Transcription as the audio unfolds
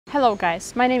Hello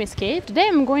guys, my name is Kate. Today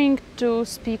I'm going to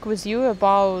speak with you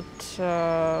about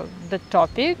the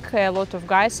topic a lot of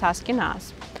guys asking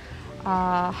us.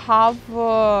 How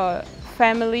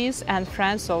families and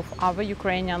friends of our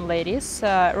Ukrainian ladies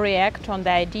react on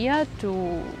the idea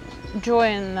to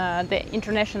join the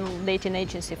international dating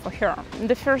agency for her.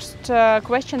 The first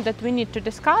question that we need to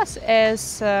discuss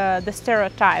is the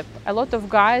stereotype. A lot of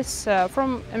guys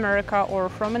from America or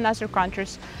from another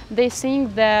countries, they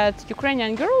think that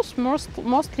Ukrainian girls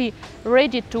mostly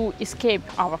ready to escape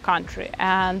our country,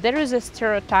 and there is a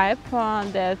stereotype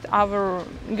that our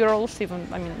girls, even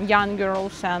young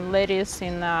girls and ladies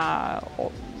in a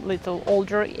little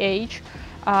older age,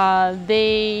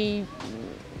 they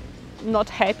not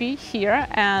happy here,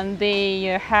 and they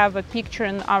have a picture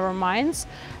in our minds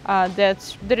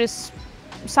that there is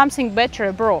something better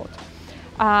abroad.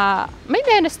 Maybe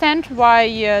I understand why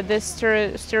this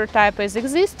stereotype is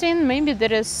existing. Maybe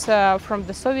there is from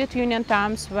the Soviet Union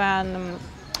times when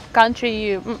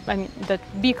that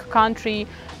big country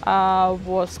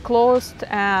was closed,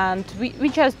 and we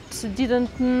just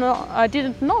didn't know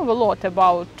a lot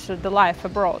about the life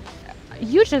abroad.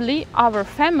 Usually our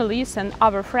families and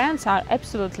our friends are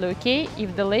absolutely okay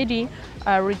if the lady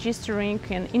registering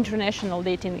an international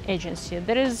dating agency.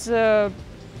 There is,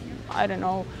 I don't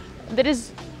know, there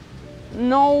is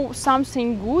no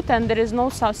something good and there is no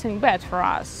something bad for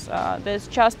us. There's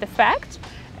just a fact,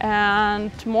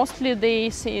 and mostly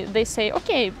they say,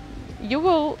 okay, you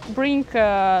will bring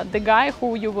the guy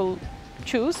who you will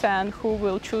choose and who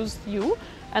will choose you,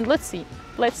 and let's see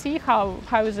how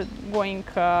is it going,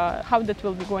 how that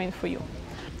will be going for you.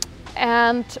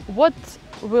 And what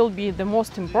will be the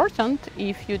most important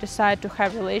if you decide to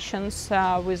have relations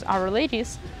with our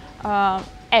ladies?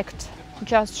 Act.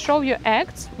 Just show your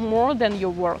acts more than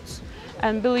your words,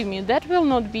 and believe me, that will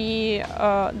not be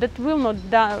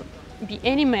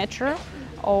any matter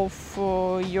of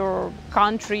your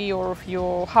country or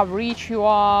of how rich you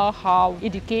are, how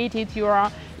educated you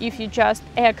are, if you just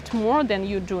act more than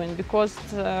you're doing. Because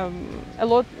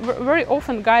very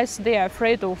often guys, they are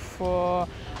afraid of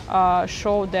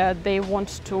show that they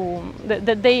want to,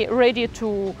 that they ready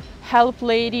to help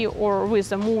lady, or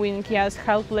with a moving, yes,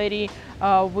 help lady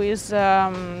with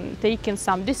taking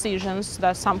some decisions,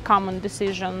 some common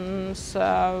decisions.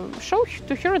 Show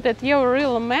to her that you're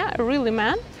really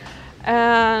man.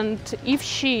 And if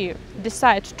she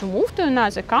decides to move to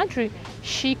another country,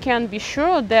 she can be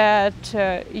sure that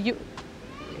you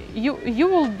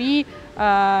will be,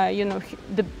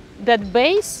 that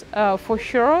base for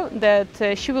sure,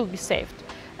 that she will be saved.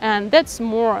 And that's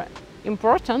more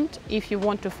important if you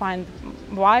want to find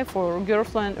wife or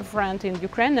girlfriend or friend in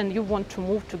Ukraine and you want to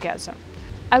move together.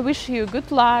 I wish you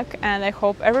good luck, and I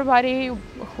hope everybody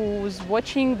who's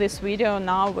watching this video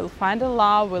now will find a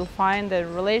love, will find the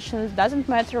relations. Doesn't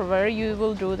matter where you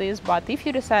will do this, but if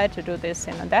you decide to do this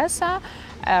in Odessa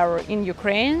or in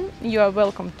Ukraine, you are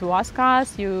welcome to ask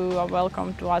us. You are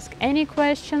welcome to ask any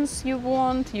questions you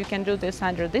want. You can do this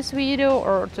under this video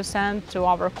or to send to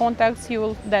our contacts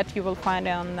that you will find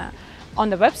on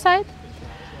the website.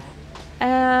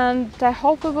 And I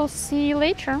hope we will see you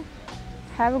later.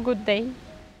 Have a good day.